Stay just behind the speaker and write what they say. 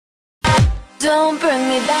Don't bring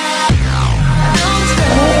me back. Don't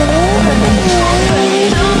bring me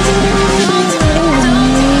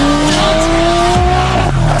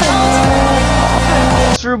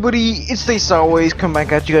What's up, everybody? It's Stace always. Come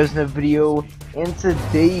back at you guys in a video. In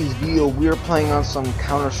today's video, we are playing on some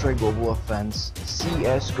Counter-Strike Global Offense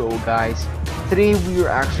CSGO, guys. Today we are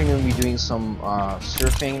actually going to be doing some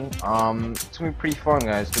surfing. It's going to be pretty fun,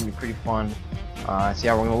 guys. It's going to be pretty fun. So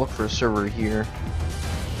yeah, we're going to look for a server here.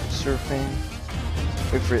 Surfing.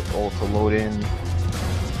 Wait for it all to load in.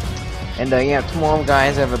 And yeah, tomorrow,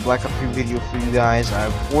 guys, I have a Black Ops 3 video for you guys. I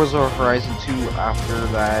have Forza Horizon 2 after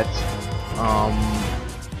that.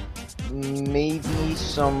 Maybe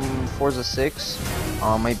some Forza 6.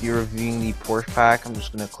 Might be reviewing the Porsche pack. I'm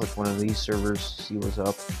just gonna click one of these servers to see what's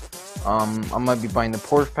up. I might be buying the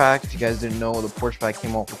Porsche pack. If you guys didn't know, the Porsche pack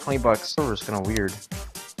came out for 20 bucks. Server's kind of weird.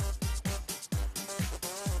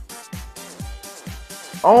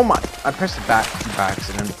 Oh my! I pressed the back by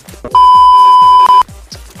accident.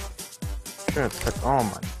 Oh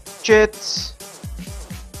my shit!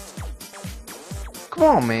 Come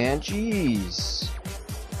on, man! Jeez!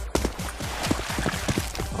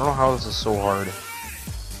 I don't know how this is so hard.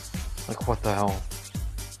 Like, what the hell?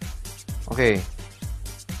 Okay.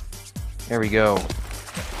 There we go.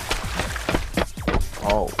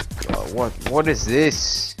 Oh god, what is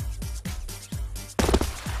this?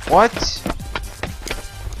 What?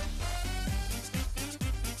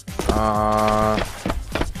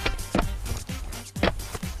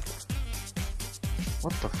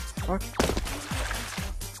 What the fuck?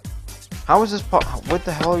 How is this what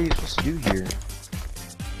the hell are you supposed to do here?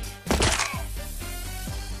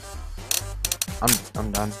 I'm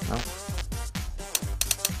done. No.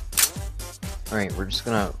 Alright, we're just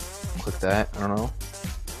gonna click that. I don't know.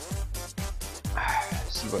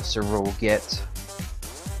 See what server we'll get.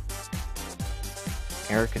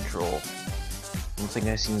 Air control. I don't think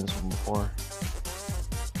I've seen this one before.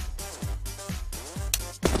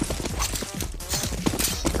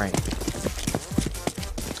 Right.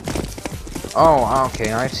 Oh,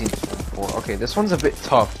 okay, I've seen this one before. Okay, this one's a bit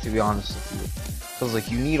tough, to be honest with you. Because,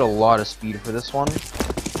 like, you need a lot of speed for this one.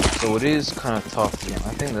 So it is kind of tough. Yeah,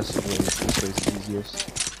 I think this way is the easiest.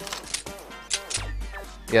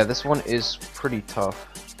 Yeah, this one is pretty tough.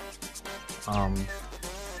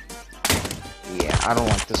 Yeah, I don't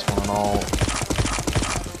like this one at all.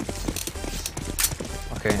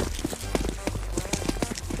 Okay.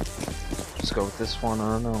 Let's go with this one,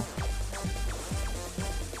 I don't know.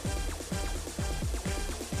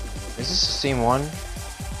 Is this the same one?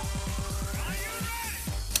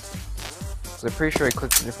 I'm pretty sure I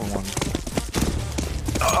clicked a different one.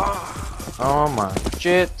 Oh my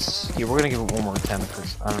shit! Okay, we're gonna give it one more attempt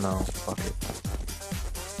because I don't know. Fuck it.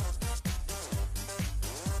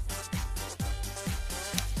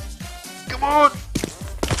 Come on!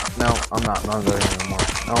 No, I'm not going anymore.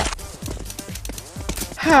 No.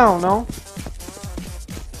 Hell no!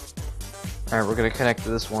 Alright, we're gonna connect to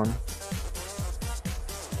this one.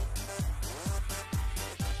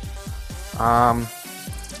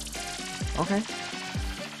 Okay.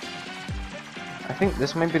 I think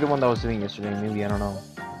this might be the one that I was doing yesterday, maybe, I don't know.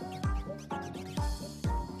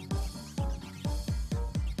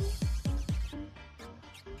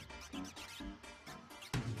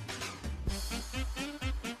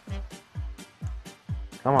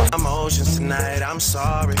 Come on. Emotions tonight, I'm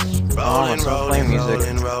sorry. Rolling, rolling.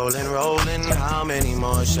 How many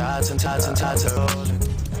more shots and tots and tots are rolling?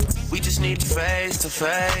 We just need to face.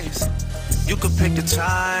 You could pick the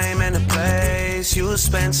time and the place. You'll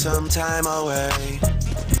spend some time away.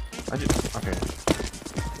 Okay.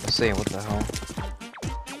 Let's see, what the hell?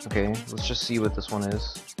 Okay, let's just see what this one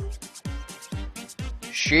is.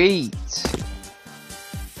 Shit!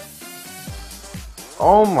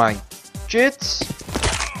 Oh my shit!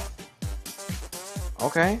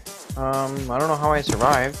 Okay. I don't know how I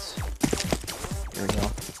survived. Here we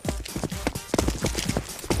go.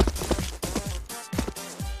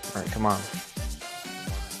 Alright, come on.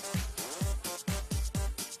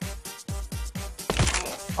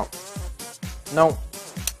 Oh. No.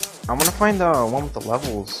 I want to find the one with the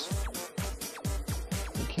levels.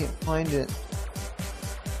 I can't find it.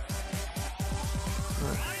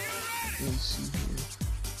 Let me see here.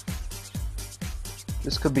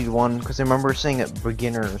 This could be one, because I remember saying it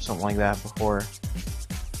beginner or something like that before.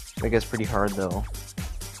 I guess pretty hard though.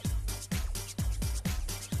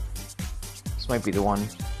 This might be the one.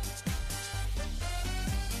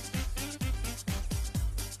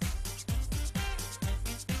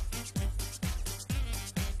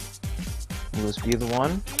 Will this be the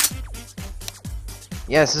one?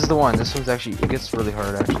 Yes, this is the one. This one's actually, it gets really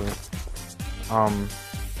hard actually.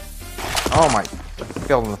 Oh my,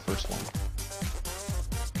 failed on the first one.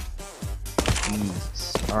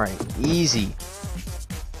 Jesus. Alright, easy.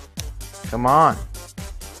 Come on.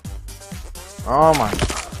 Oh my,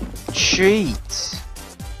 cheat.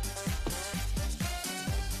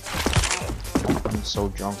 I'm so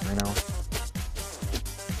drunk right now.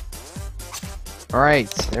 Alright,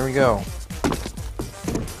 there we go.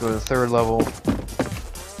 Go to the third level.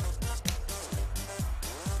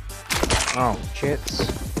 Oh, chits.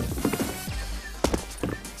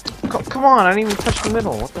 Come on, I didn't even touch the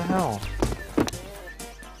middle. What the hell?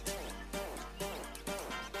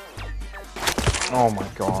 Oh my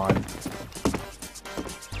god.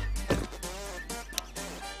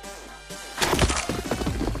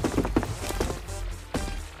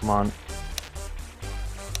 Come on.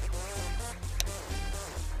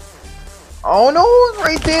 Oh no,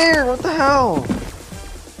 right there! What the hell?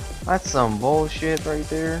 That's some bullshit right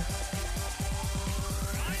there.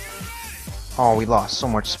 Oh, we lost so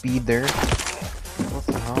much speed there. What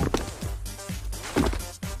the hell?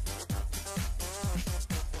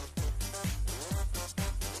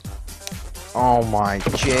 Oh my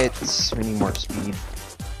jits. We need more speed.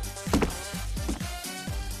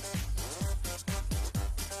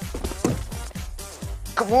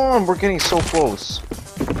 Come on, we're getting so close.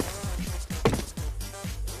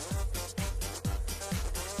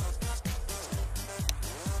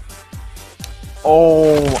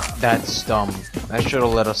 Oh, that's dumb. That should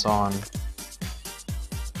have let us on.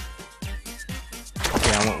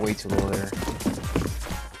 Okay, I went way too low there.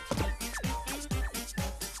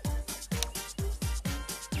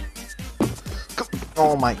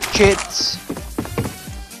 Oh my chits!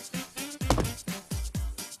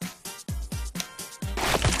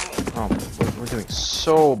 Oh, we're doing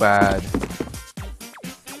so bad.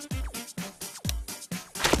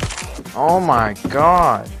 Oh my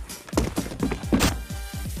god!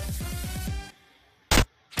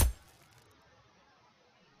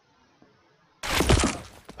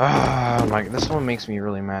 Ah, my, this one makes me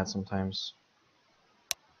really mad sometimes.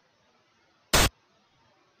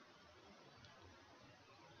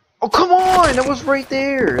 Oh, come on! That was right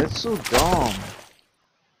there! That's so dumb.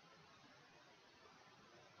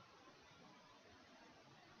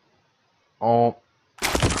 Oh.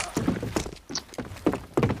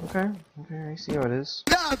 Okay, I see how it is.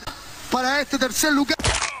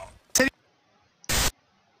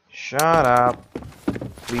 Shut up.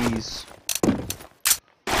 Please.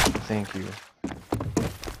 Thank you.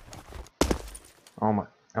 Oh my,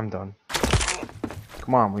 I'm done.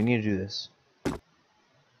 Come on, we need to do this.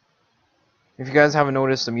 If you guys haven't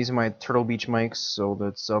noticed, I'm using my Turtle Beach mics, so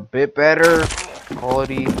that's a bit better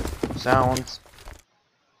quality sound.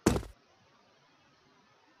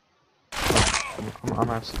 Oh, I'm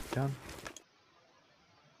absolutely done.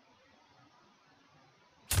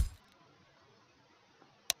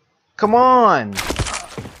 Come on!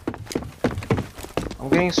 I'm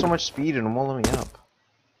getting so much speed and it won't let me up.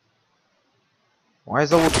 Why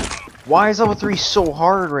is level 3 so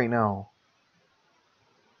hard right now?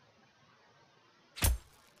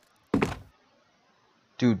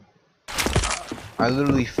 Dude, I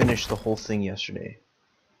literally finished the whole thing yesterday.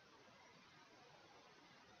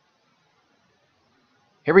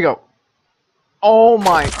 Here we go. Oh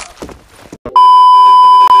my.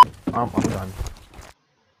 I'm done.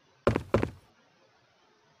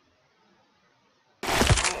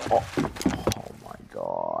 Oh my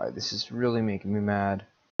god, this is really making me mad.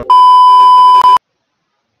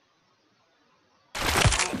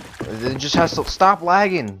 It just has to stop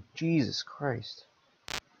lagging. Jesus Christ.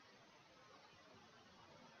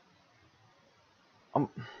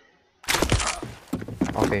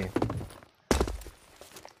 Okay.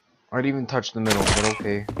 I didn't even touch the middle, but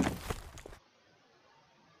okay.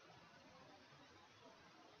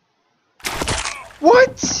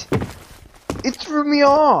 What? It threw me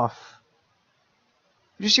off.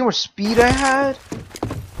 Did you see how much speed I had?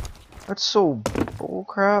 That's so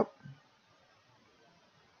bullcrap.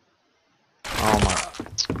 Oh my.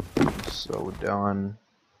 I'm so done.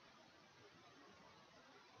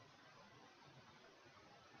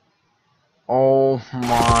 Oh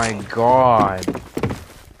my god.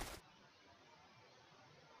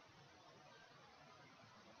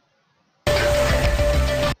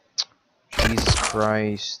 Jesus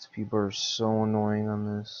Christ, people are so annoying on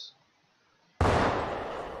this.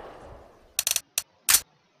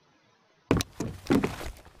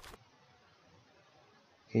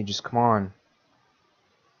 Okay, just come on.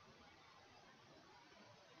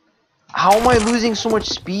 How am I losing so much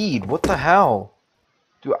speed? What the hell?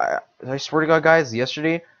 Dude, I swear to God, guys,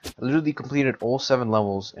 yesterday, I literally completed all 7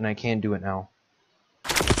 levels, and I can't do it now.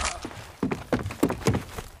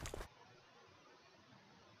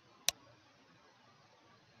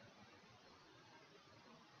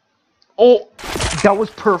 Oh, that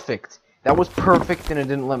was perfect. That was perfect, and it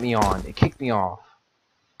didn't let me on. It kicked me off.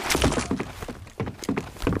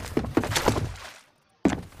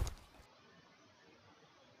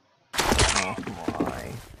 Oh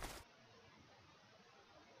my.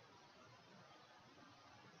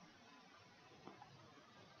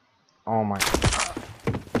 Oh my.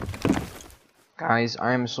 Guys,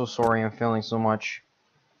 I am so sorry I'm failing so much.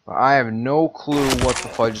 But I have no clue what the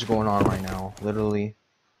fudge is going on right now. Literally.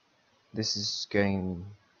 This is getting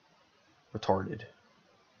retarded.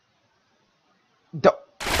 That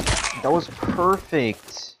was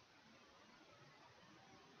perfect.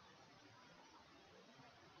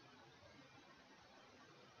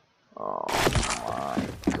 Oh my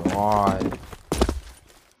god.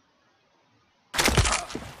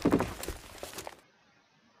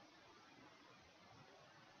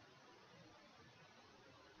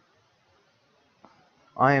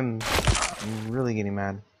 I'm really getting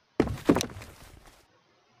mad.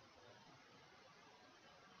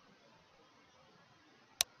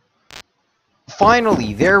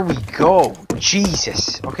 Finally, there we go.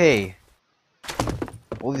 Jesus. Okay.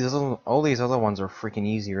 All these other ones are freaking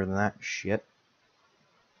easier than that shit.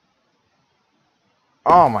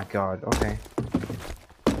 Oh my god. Okay.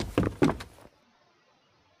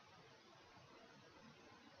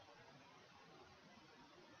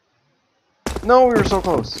 No, we were so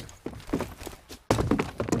close.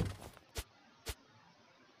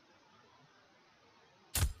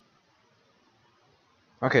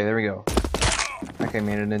 Okay, there we go. Okay,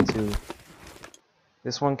 made it into.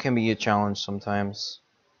 This one can be a challenge sometimes.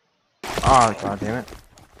 Ah, god damn it.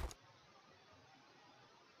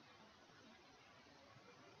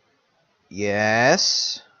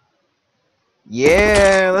 Yes.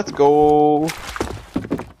 Yeah, let's go.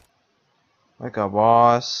 Like a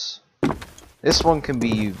boss. This one can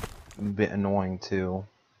be a bit annoying too.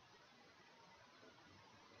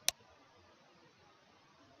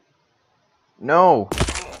 No.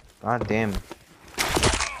 God damn.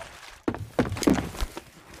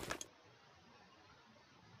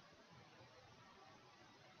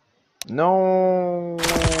 No.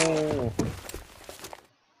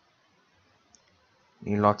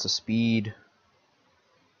 Need lots of speed.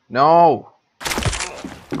 No.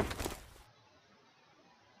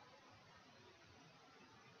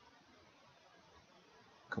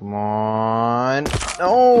 Come on.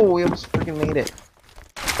 No, we almost freaking made it.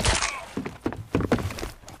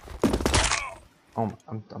 Oh,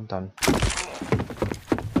 I'm done.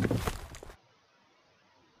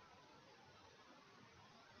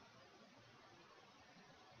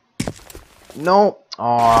 No.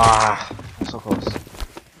 Ah, so close.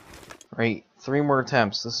 Right, 3 more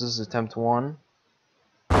attempts. This is attempt 1.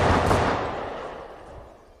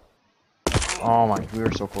 Oh my, we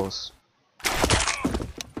were so close.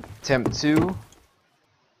 Attempt 2.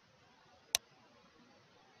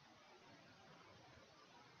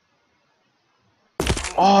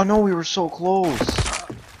 Oh no, we were so close.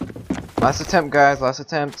 Last attempt, guys. Last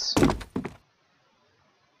attempt.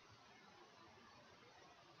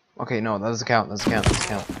 Okay, no, that doesn't count. That doesn't count. That doesn't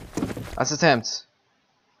count. Last attempt.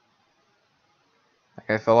 That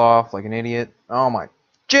guy fell off like an idiot. Oh my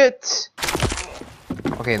shit.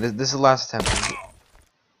 Okay, this is the last attempt.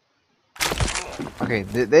 Okay,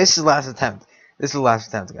 this is the last attempt. This is the last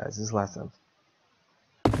attempt, guys. This is the last attempt.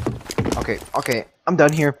 Okay, I'm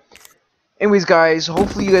done here. Anyways, guys,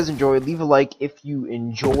 hopefully you guys enjoyed. Leave a like if you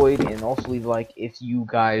enjoyed, and also leave a like if you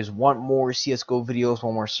guys want more CSGO videos,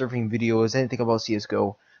 want more surfing videos, anything about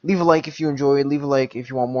CSGO. Leave a like if you enjoyed. Leave a like if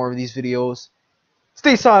you want more of these videos.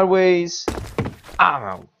 Stay sideways. I'm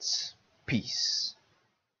out. Peace.